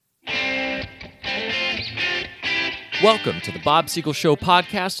Welcome to the Bob Siegel Show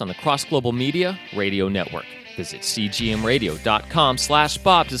podcast on the Cross Global Media Radio Network. Visit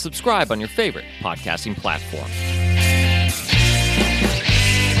cgmradio.com/Bob to subscribe on your favorite podcasting platform.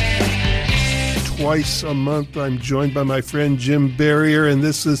 Twice a month, I'm joined by my friend Jim Barrier, and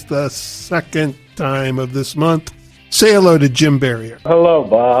this is the second time of this month. Say hello to Jim Barrier. Hello,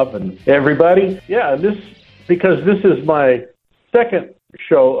 Bob, and everybody. Yeah, because this is my second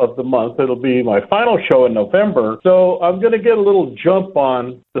show of the month. It'll be my final show in November. So I'm going to get a little jump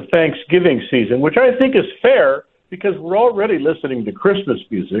on the Thanksgiving season, which I think is fair because we're already listening to Christmas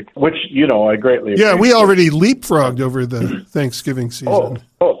music, which, I greatly appreciate. Yeah, we already leapfrogged over the Thanksgiving season.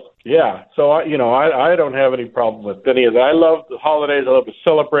 Yeah. So, I don't have any problem with any of that. I love the holidays. I love to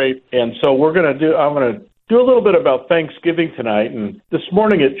celebrate. And so I'm going to do a little bit about Thanksgiving tonight. And this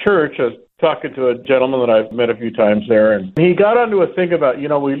morning at church, I was talking to a gentleman that I've met a few times there, and he got onto a thing about,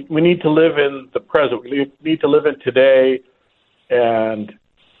 we need to live in the present. We need to live in today and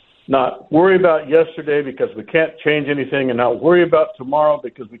not worry about yesterday because we can't change anything, and not worry about tomorrow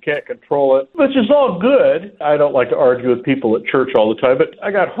because we can't control it, which is all good. I don't like to argue with people at church all the time, but I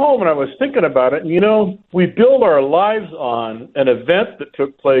got home and I was thinking about it, and we build our lives on an event that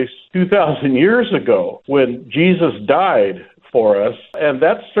took place 2,000 years ago when Jesus died for us, and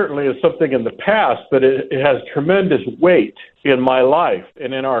that certainly is something in the past, but it has tremendous weight in my life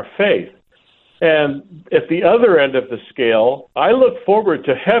and in our faith. And at the other end of the scale, I look forward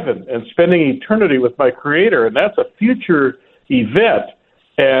to heaven and spending eternity with my Creator, and that's a future event,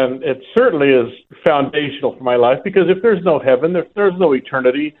 and it certainly is foundational for my life, because if there's no heaven, if there's no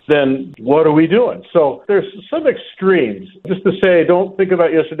eternity, then what are we doing? So there's some extremes. Just to say, don't think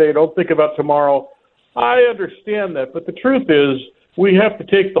about yesterday, don't think about tomorrow, I understand that, but the truth is we have to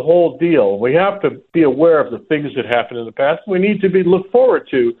take the whole deal. We have to be aware of the things that happened in the past. We need to look forward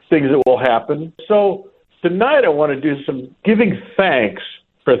to things that will happen. So tonight I want to do some giving thanks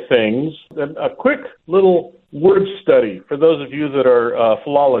for things, and a quick little word study for those of you that are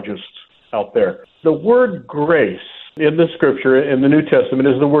philologists out there. The word grace in the Scripture, in the New Testament,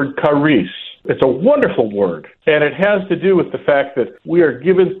 is the word charis. It's a wonderful word, and it has to do with the fact that we are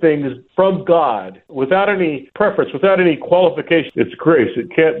given things from God without any preference, without any qualification. It's grace.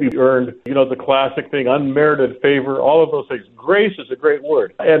 It can't be earned. The classic thing, unmerited favor, all of those things. Grace is a great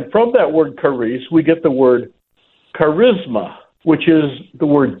word. And from that word charis, we get the word charisma, which is the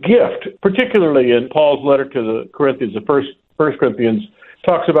word gift, particularly in Paul's letter to the Corinthians. The First Corinthians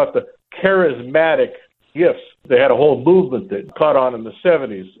talks about the charismatic gifts. They had a whole movement that caught on in the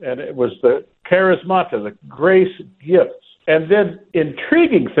 70s, and it was the charismata, the grace gifts. And then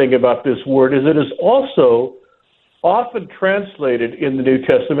intriguing thing about this word is it is also often translated in the New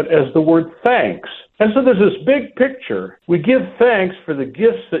Testament as the word thanks. And so there's this big picture. We give thanks for the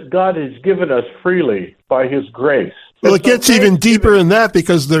gifts that God has given us freely by His grace. Well, it gets even deeper than that,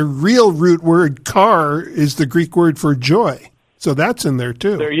 because the real root word "car" is the Greek word for joy. So that's in there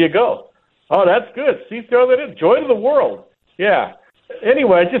too. There you go. Oh, that's good. See, throw that in. Joy to the world. Yeah.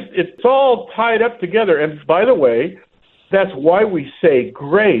 Anyway, it's all tied up together. And by the way, that's why we say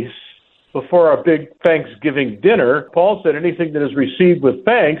grace before our big Thanksgiving dinner. Paul said anything that is received with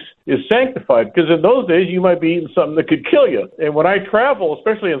thanks is sanctified, because in those days you might be eating something that could kill you. And when I travel,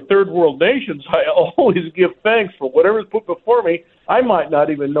 especially in third world nations, I always give thanks for whatever's put before me. I might not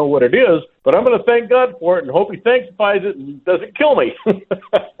even know what it is, but I'm going to thank God for it and hope He sanctifies it and doesn't kill me.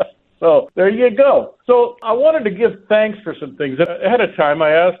 So there you go. So I wanted to give thanks for some things. Ahead of time,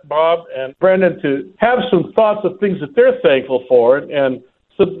 I asked Bob and Brendan to have some thoughts of things that they're thankful for. And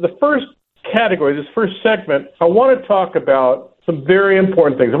so the first category, this first segment, I want to talk about some very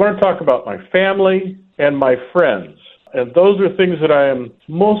important things. I want to talk about my family and my friends. And those are things that I am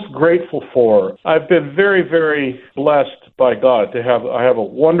most grateful for. I've been very, very blessed by God I have a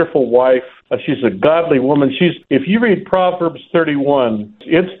wonderful wife. She's a godly woman. If you read Proverbs 31,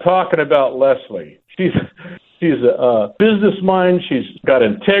 it's talking about Leslie. She's a business mind. She's got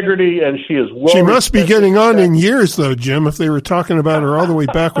integrity, and she is well. She must be getting on in years, though, Jim, if they were talking about her all the way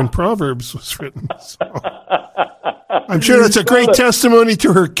back when Proverbs was written. So. I'm sure that's a great testimony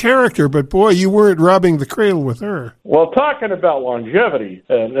to her character, but boy, you weren't robbing the cradle with her. Well, talking about longevity,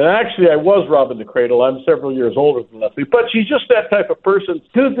 and actually I was robbing the cradle. I'm several years older than Leslie, but she's just that type of person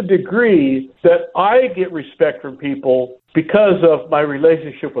to the degree that I get respect from people because of my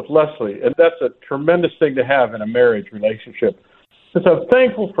relationship with Leslie, and that's a tremendous thing to have in a marriage relationship. And so I'm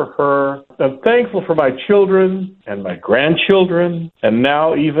thankful for her. I'm thankful for my children and my grandchildren, and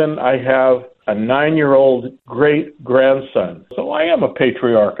now even I have a 9-year-old great-grandson. So I am a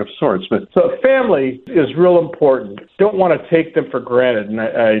patriarch of sorts. But so family is real important. Don't want to take them for granted, and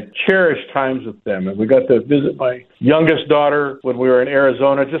I cherish times with them. And we got to visit my youngest daughter when we were in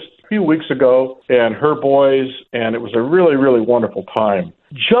Arizona just a few weeks ago, and her boys, and it was a really, really wonderful time.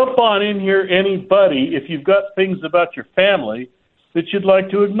 Jump on in here, anybody, if you've got things about your family that you'd like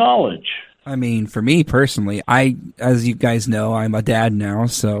to acknowledge. I mean, for me personally, as you guys know, I'm a dad now.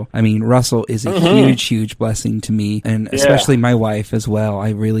 So, I mean, Russell is a huge, huge blessing to me, and especially my wife as well. I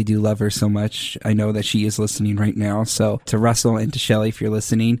really do love her so much. I know that she is listening right now. So to Russell and to Shelley, if you're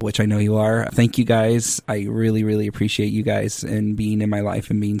listening, which I know you are, thank you guys. I really, really appreciate you guys and being in my life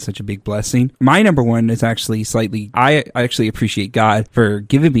and being such a big blessing. My number one is actually I actually appreciate God for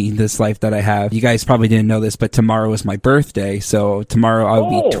giving me this life that I have. You guys probably didn't know this, but tomorrow is my birthday. So tomorrow I'll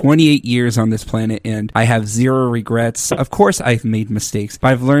be 28 years on this planet, and I have zero regrets. Of course, I've made mistakes,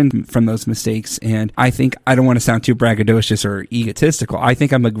 but I've learned from those mistakes, and I think I don't want to sound too braggadocious or egotistical. I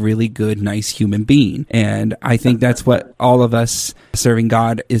think I'm a really good, nice human being, and I think that's what all of us serving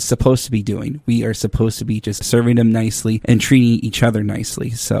God is supposed to be doing. We are supposed to be just serving Him nicely and treating each other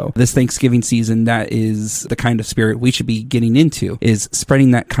nicely. So this Thanksgiving season, that is the kind of spirit we should be getting into, is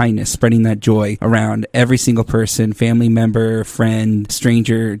spreading that kindness, spreading that joy around every single person, family member, friend,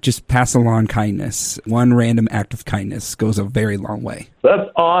 stranger. Just pass along kindness. One random act of kindness goes a very long way. That's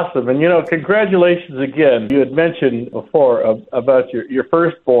awesome. And, congratulations again. You had mentioned before about your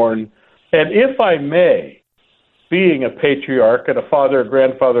firstborn. And if I may, being a patriarch and a father, a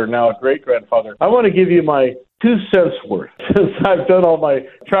grandfather, now a great-grandfather, I want to give you my 2 cents worth since I've done all my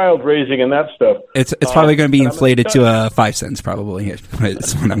child raising and that stuff. It's probably going to be inflated to 5 cents probably.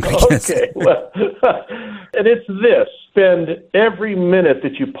 That's what I'm going to guess. Okay. Well, and it's this. Spend every minute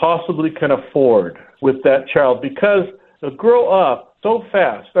that you possibly can afford with that child, because they'll grow up so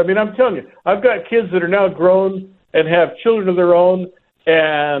fast. I mean, I'm telling you, I've got kids that are now grown and have children of their own,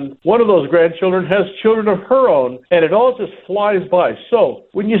 and one of those grandchildren has children of her own, and it all just flies by. So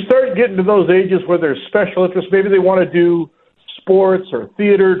when you start getting to those ages where there's special interests, maybe they want to do sports or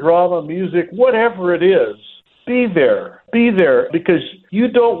theater, drama, music, whatever it is, be there. Be there, because you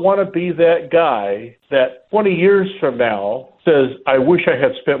don't want to be that guy that 20 years from now says, I wish I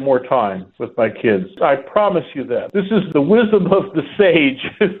had spent more time with my kids. I promise you that. This is the wisdom of the sage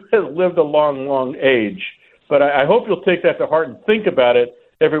who has lived a long, long age. But I hope you'll take that to heart and think about it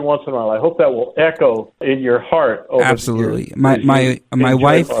every once in a while. I hope that will echo in your heart. Absolutely. My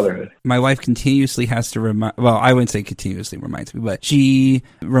wife continuously has to remind, well, I wouldn't say continuously reminds me, but she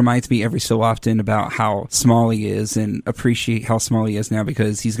reminds me every so often about how small he is and appreciate how small he is now,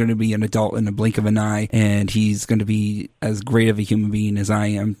 because he's going to be an adult in the blink of an eye, and he's going to be as great of a human being as I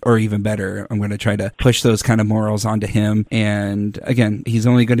am, or even better. I'm going to try to push those kind of morals onto him. And again, he's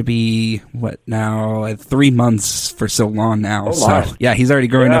only going to be, 3 months for so long now. So yeah, he's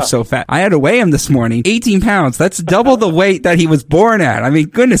already growing up so fast. I had to weigh him this morning, 18 pounds. That's double the weight that he was born at. I mean,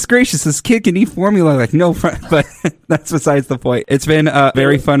 goodness gracious, this kid can eat formula like no, but that's besides the point. It's been a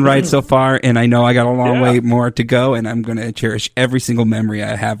very fun ride so far, and I know I got a long way more to go, and I'm going to cherish every single memory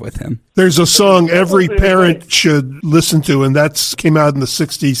I have with him. There's a song every parent should listen to, and that came out in the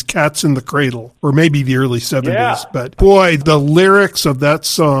 60s, Cats in the Cradle, or maybe the early 70s. Yeah. But boy, the lyrics of that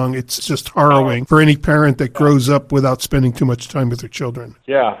song, it's just harrowing for any parent that grows up without spending too much time with their children.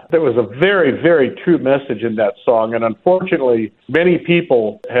 Yeah, there was a very, very true message in that song, and unfortunately, many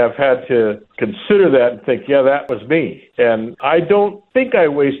people have had to consider that and think, yeah, that was me. And I don't think I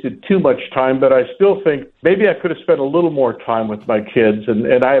wasted too much time, but I still think maybe I could have spent a little more time with my kids,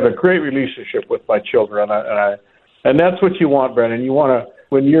 and I have a great relationship with my children, and that's what you want, Brennan. You want to,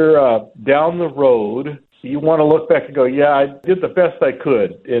 when you're down the road, you want to look back and go, yeah, I did the best I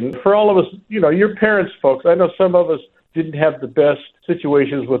could. And for all of us, your parents, folks, I know some of us didn't have the best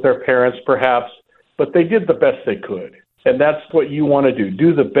situations with their parents, perhaps, but they did the best they could. And that's what you want to do.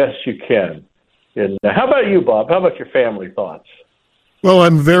 Do the best you can. And how about you, Bob? How about your family thoughts? Well,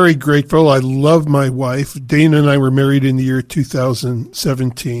 I'm very grateful. I love my wife. Dana and I were married in the year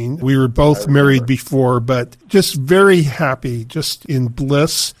 2017. We were both married before, but just very happy, just in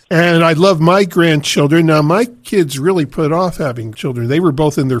bliss. And I love my grandchildren. Now, my kids really put off having children. They were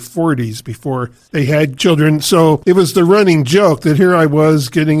both in their 40s before they had children. So it was the running joke that here I was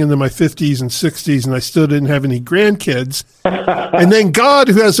getting into my 50s and 60s, and I still didn't have any grandkids. And then God,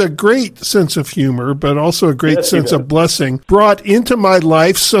 who has a great sense of humor, but also a great sense of blessing, brought into my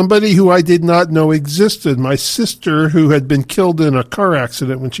life somebody who I did not know existed. My sister, who had been killed in a car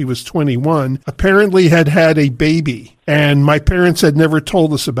accident when she was 21, apparently had a baby, and my parents had never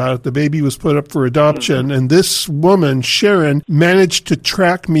told us about it. The baby was put up for adoption, and this woman, Sharon, managed to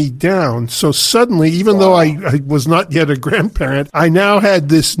track me down. So suddenly, even though I was not yet a grandparent, I now had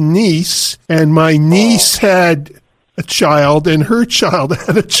this niece, and my niece had a child, and her child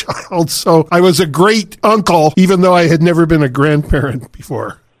had a child. So I was a great uncle, even though I had never been a grandparent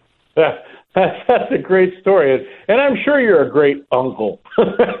before. That's a great story, and I'm sure you're a great uncle.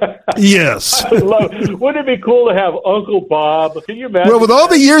 Yes. Wouldn't it be cool to have Uncle Bob? Can you imagine? Well, with all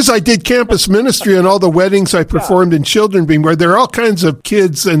the years I did campus ministry and all the weddings I performed in children being where there are all kinds of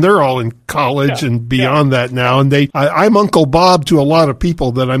kids, and they're all in college and beyond that now. And I'm Uncle Bob to a lot of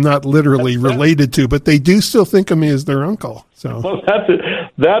people that I'm not literally related to, but they do still think of me as their uncle. So well,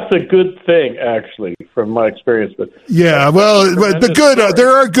 that's a good thing, actually, from my experience. But yeah, well, there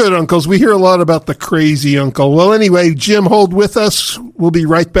are good uncles. We hear a lot about the crazy uncle. Well, anyway, Jim, hold with us. We'll be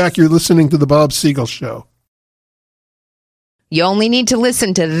right back. You're listening to the Bob Siegel Show. You only need to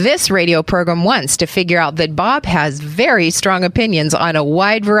listen to this radio program once to figure out that Bob has very strong opinions on a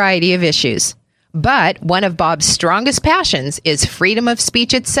wide variety of issues. But one of Bob's strongest passions is freedom of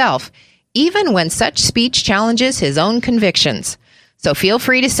speech itself, even when such speech challenges his own convictions. So feel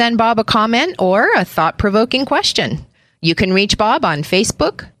free to send Bob a comment or a thought-provoking question. You can reach Bob on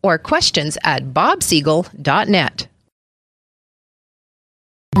Facebook or questions@bobsiegel.net.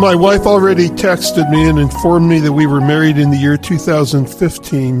 My wife already texted me and informed me that we were married in the year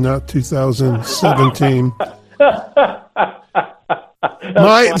 2015, not 2017.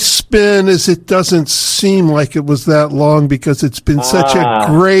 My spin is it doesn't seem like it was that long because it's been such a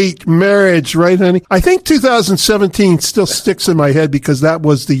great marriage, right, honey? I think 2017 still sticks in my head because that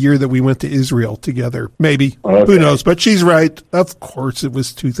was the year that we went to Israel together. Maybe. Okay. Who knows? But she's right. Of course it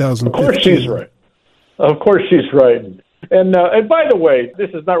was 2015. Of course she's right. Of course she's right. And by the way,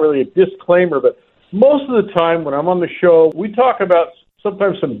 this is not really a disclaimer, but most of the time when I'm on the show, we talk about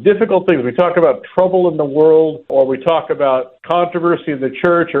sometimes some difficult things. We talk about trouble in the world, or we talk about controversy in the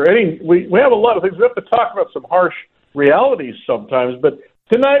church, or we have a lot of things. We have to talk about some harsh realities sometimes, but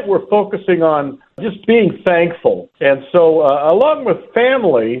tonight we're focusing on just being thankful. And so along with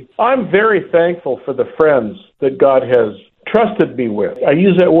family, I'm very thankful for the friends that God has trusted me with. I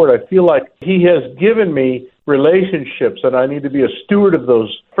use that word. I feel like He has given me relationships, and I need to be a steward of those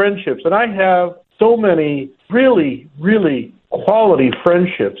friendships. And I have so many really, really quality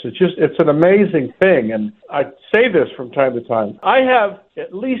friendships. It's an amazing thing. And I say this from time to time. I have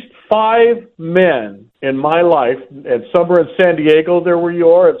at least 5 men in my life, and some are in San Diego, there where you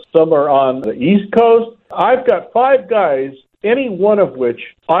are, and some are on the East Coast. I've got 5 guys, any one of which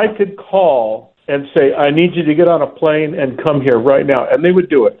I could call and say, I need you to get on a plane and come here right now. And they would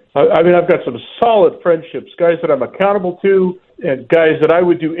do it. I mean, I've got some solid friendships, guys that I'm accountable to, and guys that I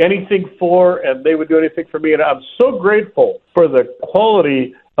would do anything for, and they would do anything for me. And I'm so grateful for the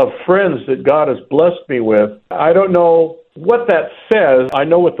quality of friends that God has blessed me with. I don't know what that says. I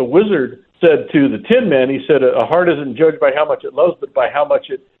know what the wizard said to the Tin Man. He said, a heart isn't judged by how much it loves, but by how much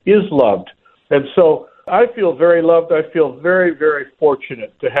it is loved. And so I feel very loved. I feel very, very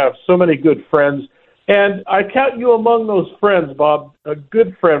fortunate to have so many good friends. And I count you among those friends, Bob, a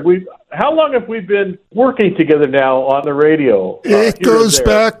good friend. How long have we been working together now on the radio? It goes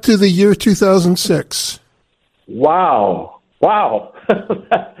back to the year 2006. Wow.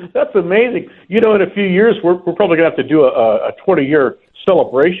 That's amazing. You know, in a few years, we're probably going to have to do a 20-year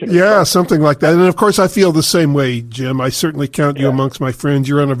celebration. Yeah, something like that. And, of course, I feel the same way, Jim. I certainly count you amongst my friends.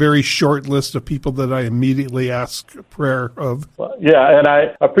 You're on a very short list of people that I immediately ask a prayer of. Well, yeah, and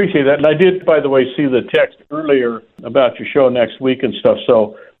I appreciate that. And I did, by the way, see the text earlier about your show next week and stuff,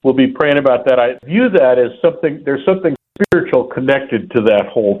 so we'll be praying about that. I view that as there's something spiritual connected to that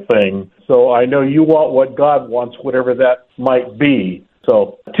whole thing. So I know you want what God wants, whatever that might be.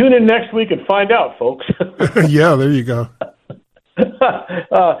 So tune in next week and find out, folks. Yeah, there you go. As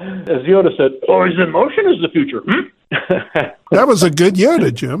Yoda said, always in motion is the future. That was a good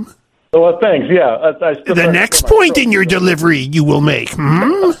Yoda, Jim. Well, thanks. Yeah. The next point in your delivery you will make.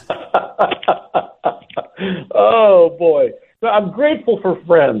 Oh, boy. I'm grateful for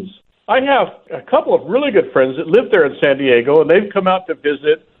friends. I have a couple of really good friends that live there in San Diego, and they've come out to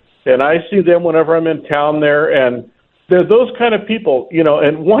visit, and I see them whenever I'm in town there, and they're those kind of people, you know,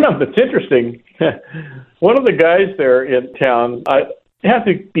 and one of them, it's interesting, one of the guys there in town, I have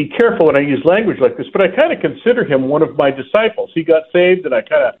to be careful when I use language like this, but I kind of consider him one of my disciples. He got saved, and I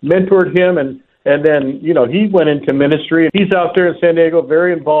kind of mentored him, and then, you know, he went into ministry. He's out there in San Diego,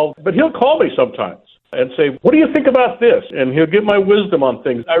 very involved, but he'll call me sometimes and say, what do you think about this? And he'll give my wisdom on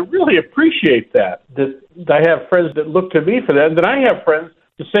things. I really appreciate that I have friends that look to me for that, and then I have friends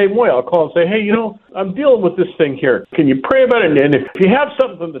the same way. I'll call and say, hey, I'm dealing with this thing here. Can you pray about it? And if you have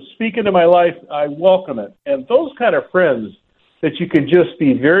something to speak into my life, I welcome it. And those kind of friends that you can just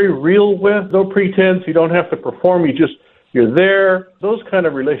be very real with, no pretense, you don't have to perform, you're there. Those kind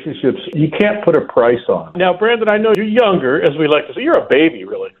of relationships, you can't put a price on. Now, Brandon, I know you're younger, as we like to say. You're a baby,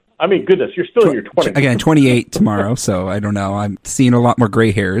 really. I mean, goodness, you're still in your 20s. Again, 28 tomorrow, so I don't know. I'm seeing a lot more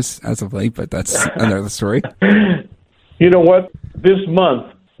gray hairs as of late, but that's another story. You know what? This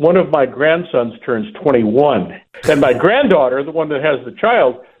month, one of my grandsons turns 21. And my granddaughter, the one that has the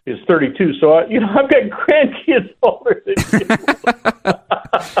child, is 32. So, I've got grandkids older than you.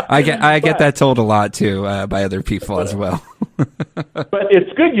 I get that told a lot, too, by other people as well. But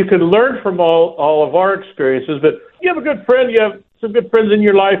it's good. You can learn from all of our experiences. But you have a good friend. You have some good friends in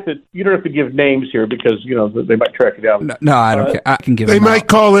your life that you don't have to give names here because, they might track you down. No, I don't care. I can give They them might out.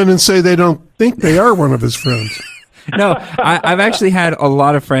 call in and say they don't think they are one of his friends. No, I've actually had a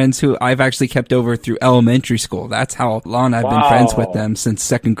lot of friends who I've actually kept over through elementary school. That's how long I've been friends with them, since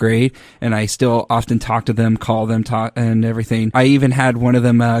second grade, and I still often talk to them, call them, talk, and everything. I even had one of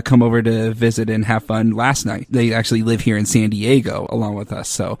them come over to visit and have fun last night. They actually live here in San Diego along with us,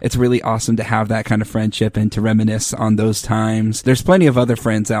 so it's really awesome to have that kind of friendship and to reminisce on those times. There's plenty of other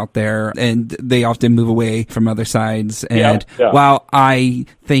friends out there, and they often move away from other sides, and while I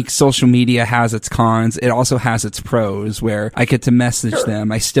think social media has its cons, it also has its pros, where I get to message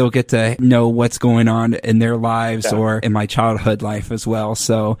them. I still get to know what's going on in their lives or in my childhood life as well.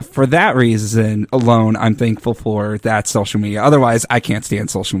 So for that reason alone, I'm thankful for that social media. Otherwise, I can't stand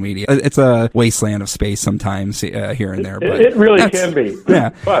social media. It's a wasteland of space sometimes here and there. But it really can be.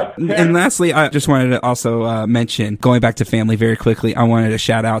 Yeah. And lastly, I just wanted to also mention, going back to family very quickly, I wanted to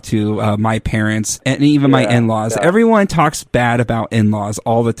shout out to my parents and even my in-laws. Everyone talks bad about in-laws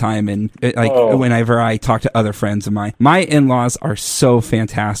all the time, and whenever I talk to other friends of mine, my in-laws are so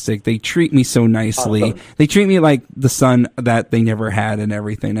fantastic. They treat me so nicely. Awesome. They treat me like the son that they never had and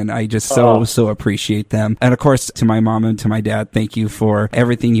everything, and I just so appreciate them. And of course, to my mom and to my dad, thank you for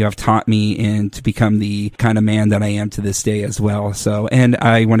everything you have taught me and to become the kind of man that I am to this day as well. So, and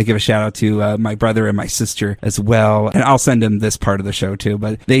I want to give a shout out to my brother and my sister as well, and I'll send them this part of the show too,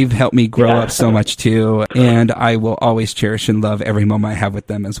 but they've helped me grow up so much too, and I will always cherish and love every moment I have with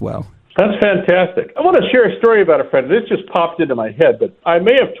them as well. That's fantastic. I want to share a story about a friend. This just popped into my head, but I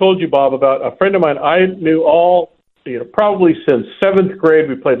may have told you, Bob, about a friend of mine I knew probably since 7th grade.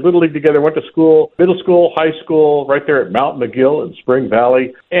 We played Little League together, went to school, middle school, high school, right there at Mount McGill in Spring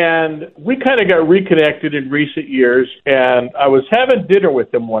Valley. And we kind of got reconnected in recent years, and I was having dinner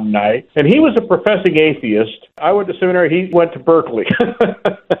with him one night, and he was a professing atheist. I went to seminary. He went to Berkeley.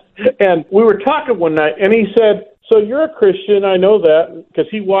 And we were talking one night, and he said, "So you're a Christian, I know that," because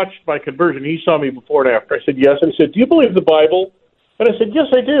he watched my conversion. He saw me before and after. I said, "Yes." And he said, "Do you believe the Bible?" And I said, "Yes,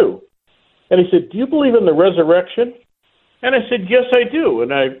 I do." And he said, "Do you believe in the resurrection?" And I said, "Yes, I do."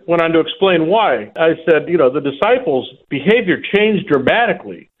 And I went on to explain why. I said, the disciples' behavior changed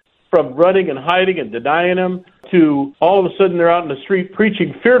dramatically from running and hiding and denying him to all of a sudden they're out in the street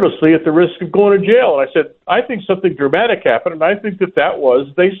preaching fearlessly at the risk of going to jail. And I said, I think something dramatic happened, and I think that was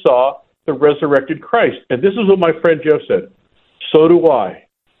they saw the resurrected Christ. And this is what my friend Jeff said. So do I.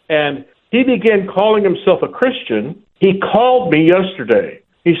 And he began calling himself a Christian. He called me yesterday.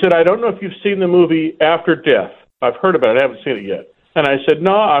 He said, "I don't know if you've seen the movie After Death. I've heard about it. I haven't seen it yet." And I said,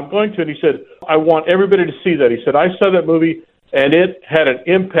 "No, I'm going to." And he said, "I want everybody to see that." He said, "I saw that movie, and it had an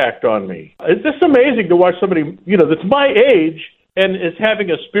impact on me." It's just amazing to watch somebody, that's my age and is having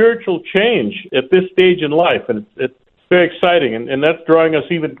a spiritual change at this stage in life. And it's very exciting, and that's drawing us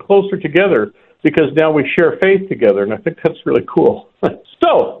even closer together because now we share faith together, and I think that's really cool.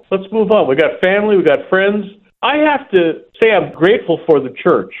 So let's move on. We got family, we got friends. I have to say I'm grateful for the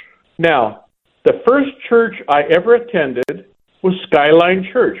church. Now, the first church I ever attended was Skyline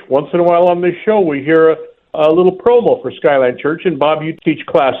Church. Once in a while on this show, we hear a little promo for Skyline Church, and Bob, you teach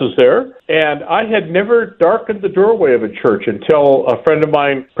classes there. And I had never darkened the doorway of a church until a friend of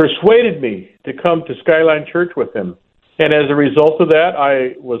mine persuaded me to come to Skyline Church with him. And as a result of that,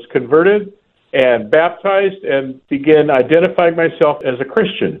 I was converted and baptized and began identifying myself as a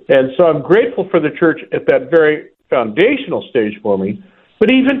Christian. And so I'm grateful for the church at that very foundational stage for me.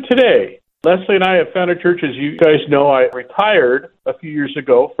 But even today, Leslie and I have found a church. As you guys know, I retired a few years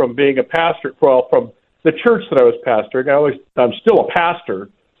ago from being a pastor, from the church that I was pastoring. I'm still a pastor.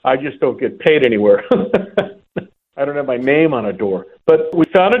 I just don't get paid anywhere. I don't have my name on a door. But we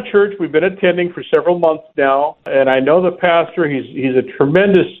found a church we've been attending for several months now, and I know the pastor. He's a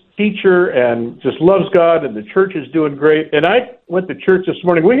tremendous teacher and just loves God, and the church is doing great. And I went to church this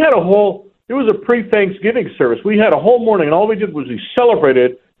morning. We had it was a pre-Thanksgiving service. We had a whole morning, and all we did was we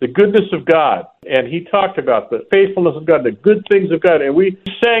celebrated the goodness of God. And he talked about the faithfulness of God, the good things of God. And we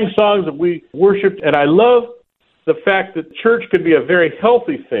sang songs and we worshiped. And I love the fact that church can be a very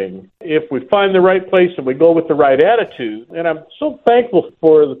healthy thing if we find the right place and we go with the right attitude. And I'm so thankful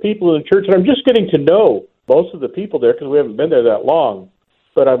for the people in the church. And I'm just getting to know most of the people there because we haven't been there that long.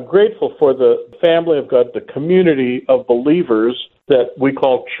 But I'm grateful for the family of God, the community of believers that we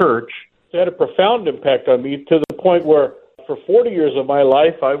call church. It had a profound impact on me to the point where for 40 years of my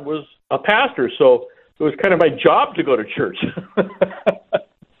life, I was a pastor. So it was kind of my job to go to church.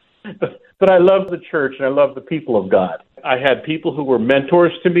 But I love the church and I love the people of God. I had people who were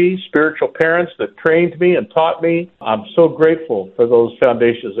mentors to me, spiritual parents that trained me and taught me. I'm so grateful for those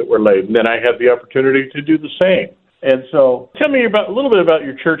foundations that were laid. And then I had the opportunity to do the same. And so tell me a little bit about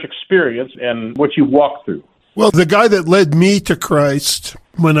your church experience and what you walked through. Well, the guy that led me to Christ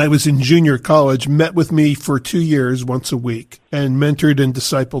when I was in junior college met with me for 2 years once a week and mentored and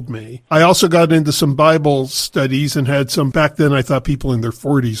discipled me. I also got into some Bible studies and had some, back then I thought people in their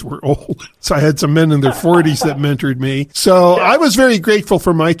 40s were old. So I had some men in their 40s that mentored me. So I was very grateful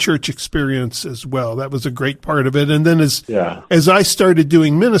for my church experience as well. That was a great part of it. And then as I started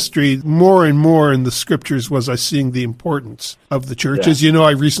doing ministry, more and more in the scriptures was I seeing the importance of the church. As you know,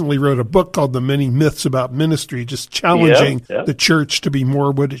 I recently wrote a book called The Many Myths About Ministry, just challenging the church to be more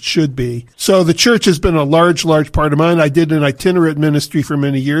what it should be. So the church has been a large part of mine. I did an itinerant ministry for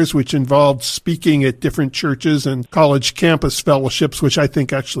many years, which involved speaking at different churches and college campus fellowships, which I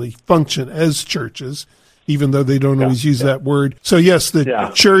think actually function as churches, even though they don't always use that word. So yes,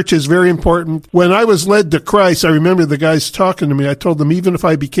 the church is very important. When I was led to Christ, I remember the guys talking to me. I told them, even if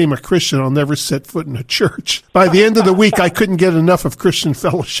I became a Christian, I'll never set foot in a church. By the end of the week, I couldn't get enough of Christian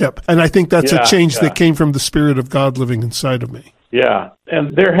fellowship. And I think that's a change that came from the Spirit of God living inside of me. Yeah,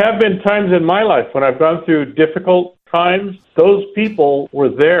 and there have been times in my life when I've gone through difficult times. Those people were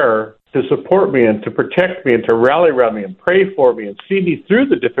there to support me and to protect me and to rally around me and pray for me and see me through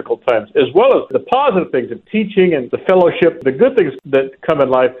the difficult times, as well as the positive things of teaching and the fellowship, the good things that come in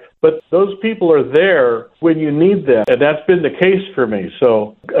life. But those people are there when you need them, and that's been the case for me.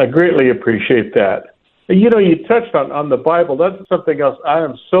 So I greatly appreciate that. You know, you touched on the Bible. That's something else. I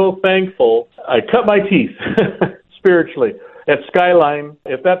am so thankful. I cut my teeth spiritually at Skyline.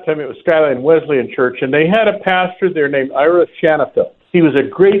 At that time, it was Skyline Wesleyan Church, and they had a pastor there named Ira Shanafel. He was a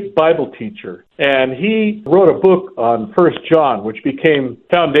great Bible teacher, and he wrote a book on 1 John, which became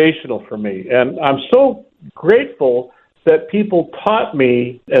foundational for me. And I'm so grateful that people taught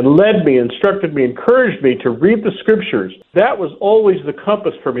me and led me, instructed me, encouraged me to read the Scriptures. That was always the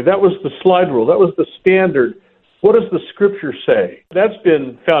compass for me. That was the slide rule. That was the standard. What does the Scripture say? That's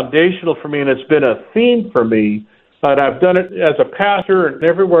been foundational for me, and it's been a theme for me. And I've done it as a pastor and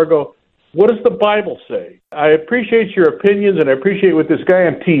everywhere I go, what does the Bible say? I appreciate your opinions and I appreciate what this guy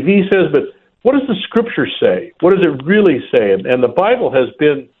on TV says, but what does the Scripture say? What does it really say? And the Bible has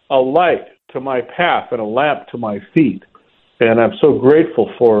been a light to my path and a lamp to my feet. And I'm so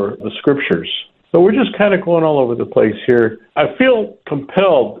grateful for the Scriptures. So we're just kind of going all over the place here. I feel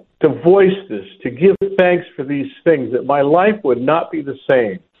compelled to voice this, to give thanks for these things, that my life would not be the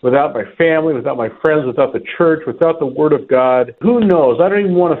same without my family, without my friends, without the church, without the Word of God. Who knows? I don't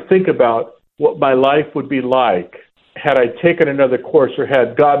even want to think about what my life would be like had I taken another course or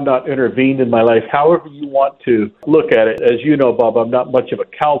had God not intervened in my life. However you want to look at it. As you know, Bob, I'm not much of a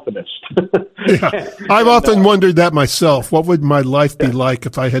Calvinist. I've often wondered that myself. What would my life be like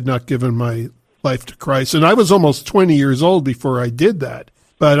if I had not given my life to Christ? And I was almost 20 years old before I did that.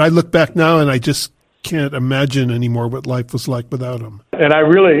 But I look back now and I just can't imagine anymore what life was like without him. And I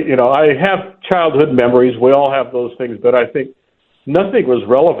really, I have childhood memories. We all have those things, but I think nothing was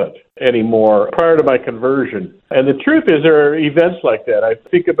relevant anymore prior to my conversion. And the truth is there are events like that. I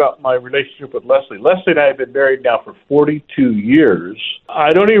think about my relationship with Leslie. Leslie and I have been married now for 42 years.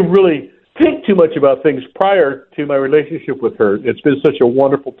 I don't even really think too much about things prior to my relationship with her. It's been such a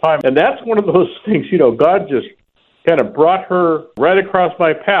wonderful time. And that's one of those things, God just kind of brought her right across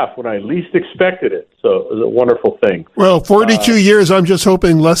my path when I least expected it. So it was a wonderful thing. Well, 42 years, I'm just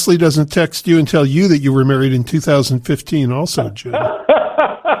hoping Leslie doesn't text you and tell you that you were married in 2015 also, Jim.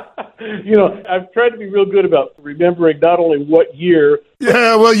 I've tried to be real good about remembering not only what year.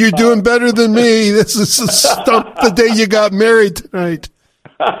 Yeah, well, you're doing better than me. This is the day you got married tonight.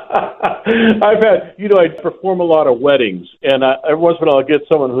 I've had, I perform a lot of weddings, and every once in a while I'll get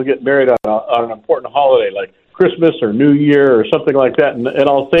someone who'll get married on an important holiday, like Christmas or New Year or something like that, and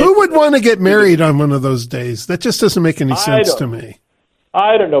I'll say, who would want to get married on one of those days? That just doesn't make any sense to me.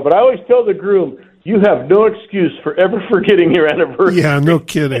 I don't know, but I always tell the groom, you have no excuse for ever forgetting your anniversary. Yeah, no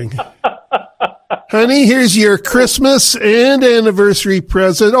kidding. Honey, here's your Christmas and anniversary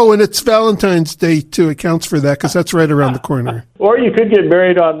present. Oh, and it's Valentine's Day, too. It counts for that because that's right around the corner. Or you could get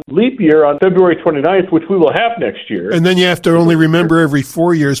married on leap year on February 29th, which we will have next year. And then you have to only remember every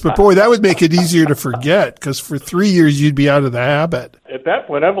 4 years. But, boy, that would make it easier to forget because for 3 years you'd be out of the habit. At that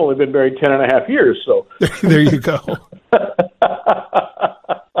point, I've only been married 10 and a half years. So there you go.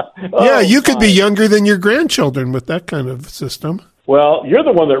 Yeah, you could be younger than your grandchildren with that kind of system. Well, you're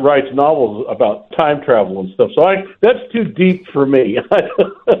the one that writes novels about time travel and stuff, so that's too deep for me.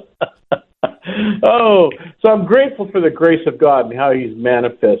 So I'm grateful for the grace of God and how He's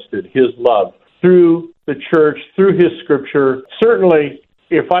manifested His love through the church, through His Scripture. Certainly,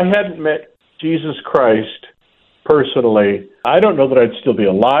 if I hadn't met Jesus Christ personally, I don't know that I'd still be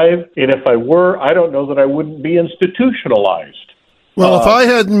alive, and if I were, I don't know that I wouldn't be institutionalized. Well, if I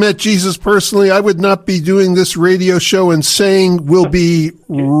hadn't met Jesus personally, I would not be doing this radio show and saying we'll be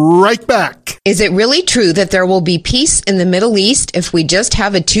right back. Is it really true that there will be peace in the Middle East if we just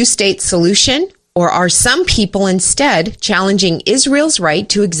have a two-state solution? Or are some people instead challenging Israel's right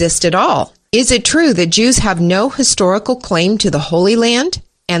to exist at all? Is it true that Jews have no historical claim to the Holy Land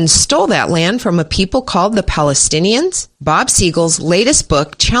and stole that land from a people called the Palestinians? Bob Siegel's latest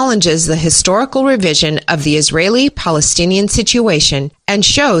book challenges the historical revision of the Israeli-Palestinian situation and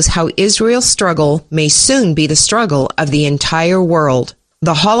shows how Israel's struggle may soon be the struggle of the entire world.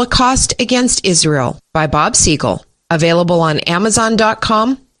 The Holocaust Against Israel by Bob Siegel. Available on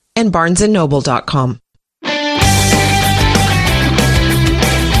Amazon.com and BarnesandNoble.com.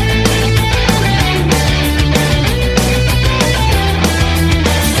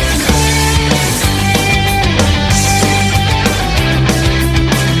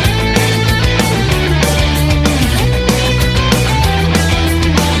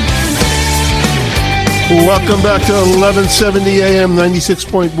 Welcome back to 1170 AM,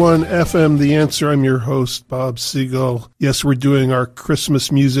 96.1 FM. The Answer. I'm your host, Bob Siegel. Yes, we're doing our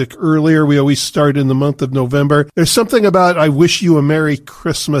Christmas music earlier. We always start in the month of November. There's something about I wish you a Merry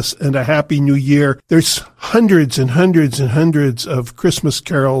Christmas and a Happy New Year. There's hundreds and hundreds and hundreds of Christmas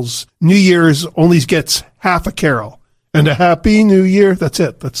carols. New Year's only gets half a carol. And a Happy New Year. That's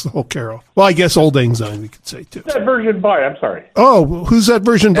it. That's the whole carol. Well, I guess Old Lang Syne we could say, too. That version by, I'm sorry. Oh, who's that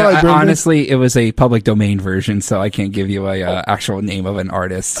version by, Brendan? Honestly, it was a public domain version, so I can't give you a actual name of an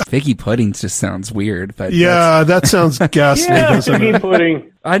artist. Figgy Pudding just sounds weird. But yeah, that sounds ghastly, doesn't Figgy it?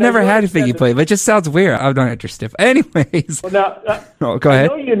 Pudding. I never had a Figgy Pudding, but it just sounds weird. I'm not interested. Anyways. Well, now, Go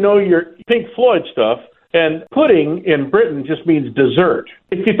ahead. I know your Pink Floyd stuff. And pudding in Britain just means dessert.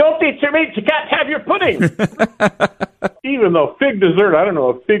 If you don't eat your meat, you can't have your pudding. Even though fig dessert, I don't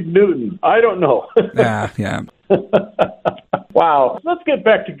know, a fig Newton. I don't know. Yeah. Wow. Let's get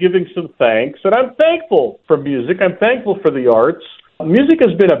back to giving some thanks. And I'm thankful for music. I'm thankful for the arts. Music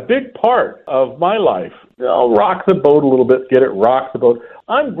has been a big part of my life. I'll rock the boat a little bit, get it rock the boat.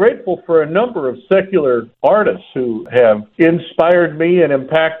 I'm grateful for a number of secular artists who have inspired me and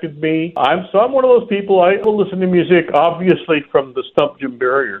impacted me. I'm one of those people, I will listen to music, obviously, from the Stump Jim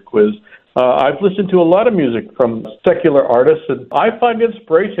Barrier quiz. I've listened to a lot of music from secular artists, and I find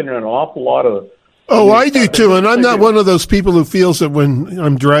inspiration in an awful lot of Oh, I do too, and I'm not one of those people who feels that when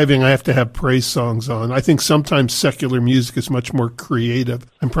I'm driving I have to have praise songs on. I think sometimes secular music is much more creative.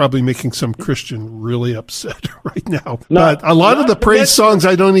 I'm probably making some Christian really upset right now. But a lot of the praise songs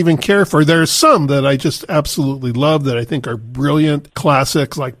I don't even care for. There are some that I just absolutely love that I think are brilliant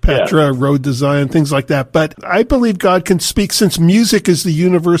classics like Petra, Road Design, things like that. But I believe God can speak since music is the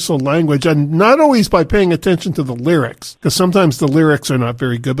universal language, and not always by paying attention to the lyrics, because sometimes the lyrics are not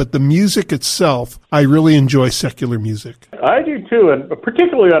very good, but the music itself. I really enjoy secular music. I do too, and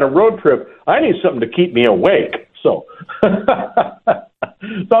particularly on a road trip, I need something to keep me awake. So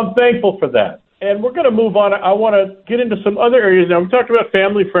I'm thankful for that. And we're going to move on. I want to get into some other areas now. We talked about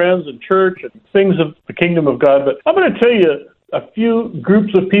family, friends, and church and things of the kingdom of God, but I'm going to tell you a few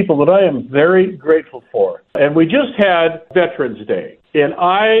groups of people that I am very grateful for. And we just had Veterans Day, and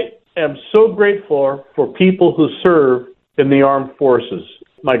I am so grateful for people who serve in the armed forces.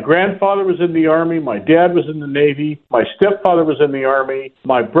 My grandfather was in the Army. My dad was in the Navy. My stepfather was in the Army.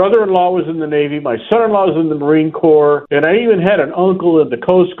 My brother-in-law was in the Navy. My son-in-law was in the Marine Corps. And I even had an uncle in the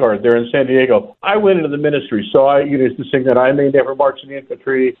Coast Guard there in San Diego. I went into the ministry, so I used to sing that I may never march in the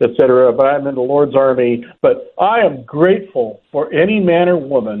infantry, etc., but I'm in the Lord's Army. But I am grateful for any man or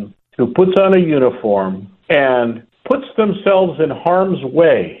woman who puts on a uniform and puts themselves in harm's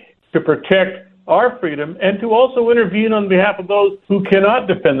way to protect our freedom and to also intervene on behalf of those who cannot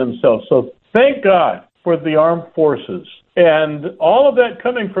defend themselves. So thank God for the armed forces. And all of that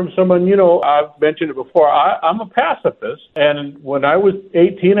coming from someone, I've mentioned it before, I'm a pacifist. And when I was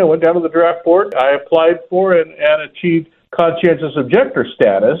 18, I went down to the draft board. I applied for and achieved conscientious objector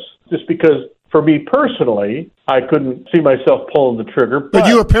status just because, for me personally, I couldn't see myself pulling the trigger. But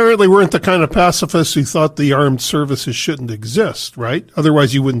you apparently weren't the kind of pacifist who thought the armed services shouldn't exist, right?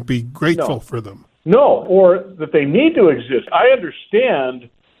 Otherwise, you wouldn't be grateful for them. No, or that they need to exist. I understand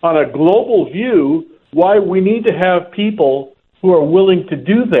on a global view why we need to have people who are willing to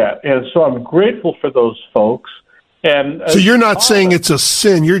do that. And so I'm grateful for those folks. And so you're not saying it's a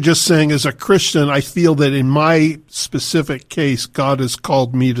sin. You're just saying, as a Christian, I feel that in my specific case, God has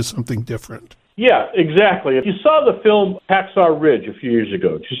called me to something different. Yeah, exactly. If you saw the film Hacksaw Ridge a few years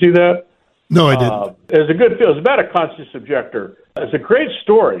ago, did you see that? No, I didn't. It's a good film. It's about a conscientious objector. It's a great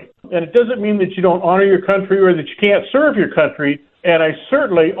story. And it doesn't mean that you don't honor your country or that you can't serve your country. And I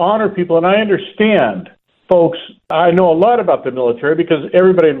certainly honor people, and I understand, folks. I know a lot about the military because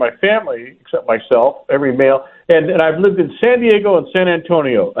everybody in my family, except myself, every male, and I've lived in San Diego and San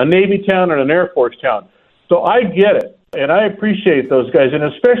Antonio, a Navy town and an Air Force town. So I get it, and I appreciate those guys. And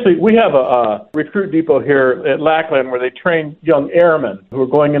especially, we have a recruit depot here at Lackland where they train young airmen who are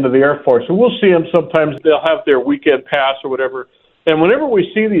going into the Air Force. And we'll see them sometimes. They'll have their weekend pass or whatever. And whenever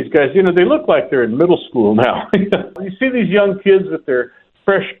we see these guys, they look like they're in middle school now. You see these young kids with their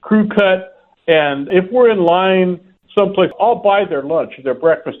fresh crew cut, and if we're in line someplace, I'll buy their lunch, their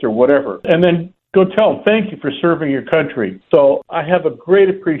breakfast, or whatever, and then go tell them, thank you for serving your country. So I have a great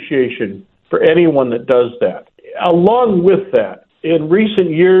appreciation for anyone that does that. Along with that, in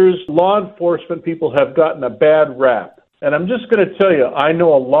recent years, law enforcement people have gotten a bad rap. And I'm just going to tell you, I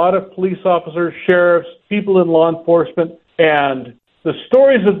know a lot of police officers, sheriffs, people in law enforcement, and the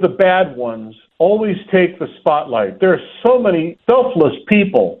stories of the bad ones always take the spotlight. There are so many selfless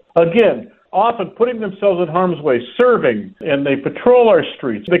people, again, often putting themselves in harm's way, serving, and they patrol our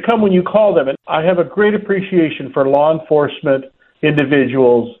streets. They come when you call them. And I have a great appreciation for law enforcement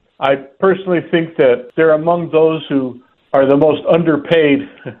individuals. I personally think that they're among those who are the most underpaid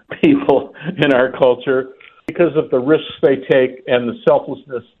people in our culture because of the risks they take and the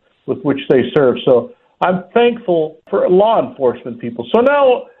selflessness with which they serve. So I'm thankful for law enforcement people. So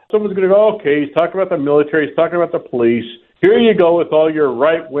now someone's going to go, okay, he's talking about the military, he's talking about the police. Here you go with all your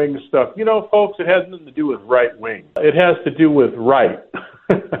right-wing stuff. Folks, it has nothing to do with right-wing. It has to do with right.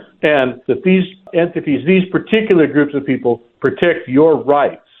 And that these entities, these particular groups of people, protect your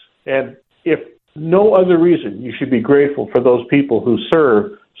rights. And if no other reason, you should be grateful for those people who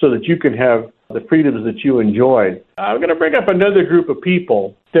serve so that you can have the freedoms that you enjoy. I'm going to bring up another group of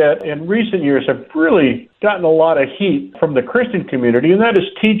people that in recent years have really gotten a lot of heat from the Christian community, and that is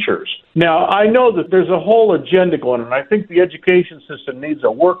teachers. Now, I know that there's a whole agenda going on, and I think the education system needs a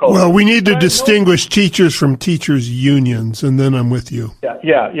workover. Well, we need to distinguish teachers from teachers' unions, and then I'm with you.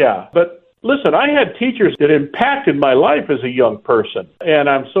 Yeah. But listen, I had teachers that impacted my life as a young person, and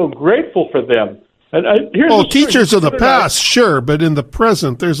I'm so grateful for them. Teachers of the past, sure, but in the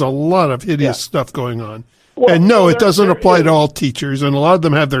present, there's a lot of hideous stuff going on. Well, and no, it doesn't apply to all teachers, and a lot of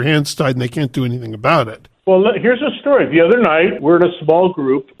them have their hands tied and they can't do anything about it. Well, here's a story. The other night, we're in a small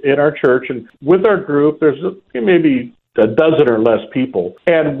group in our church, and with our group, there's maybe a dozen or less people,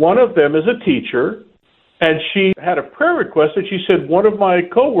 and one of them is a teacher, and she had a prayer request, and she said, one of my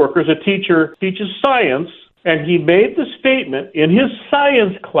coworkers, a teacher, teaches science, and he made the statement in his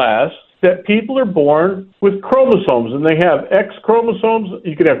science class that people are born with chromosomes, and they have X chromosomes.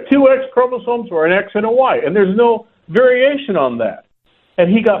 You could have two X chromosomes or an X and a Y, and there's no variation on that.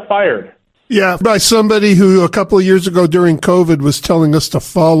 And he got fired. Yeah, by somebody who a couple of years ago during COVID was telling us to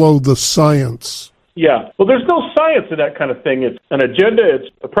follow the science. Yeah, well, there's no science in that kind of thing. It's an agenda,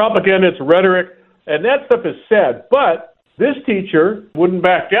 it's a propaganda, it's rhetoric, and that stuff is sad. But this teacher wouldn't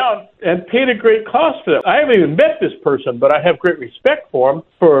back down and paid a great cost for that. I haven't even met this person, but I have great respect for him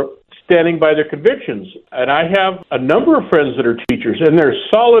for standing by their convictions. And I have a number of friends that are teachers, and they're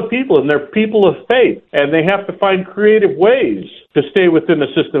solid people, and they're people of faith, and they have to find creative ways to stay within the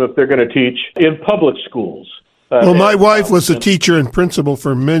system if they're going to teach in public schools. Well, my wife was a teacher and principal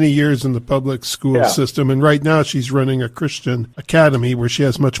for many years in the public school system, and right now she's running a Christian academy where she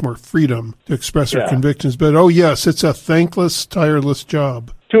has much more freedom to express her convictions. But, oh, yes, it's a thankless, tireless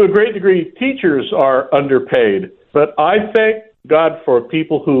job. To a great degree, teachers are underpaid, but I thank God for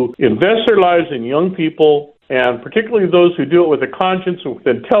people who invest their lives in young people, and particularly those who do it with a conscience, with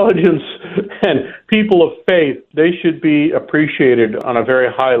intelligence, and people of faith. They should be appreciated on a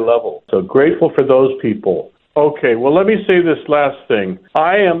very high level. So grateful for those people. Okay, well, let me say this last thing.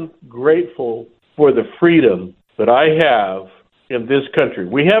 I am grateful for the freedom that I have in this country.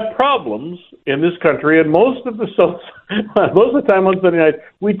 We have problems in this country, and most of the time on Sunday night,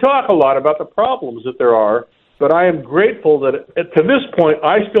 we talk a lot about the problems that there are, but I am grateful that to this point,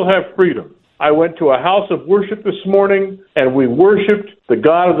 I still have freedom. I went to a house of worship this morning, and we worshiped the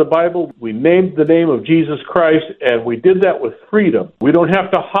God of the Bible. We named the name of Jesus Christ, and we did that with freedom. We don't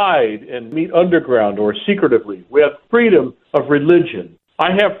have to hide and meet underground or secretively. We have freedom of religion.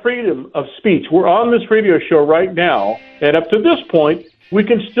 I have freedom of speech. We're on this radio show right now, and up to this point, we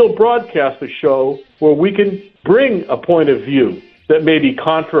can still broadcast a show where we can bring a point of view that may be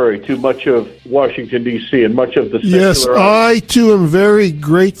contrary to much of Washington, D.C. and much of the secular... Yes, I, too, am very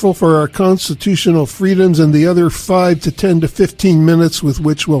grateful for our constitutional freedoms and the other 5 to 10 to 15 minutes with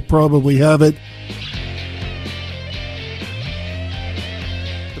which we'll probably have it.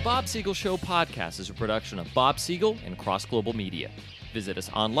 The Bob Siegel Show podcast is a production of Bob Siegel and Cross Global Media. Visit us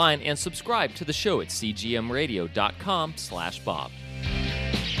online and subscribe to the show at cgmradio.com/Bob.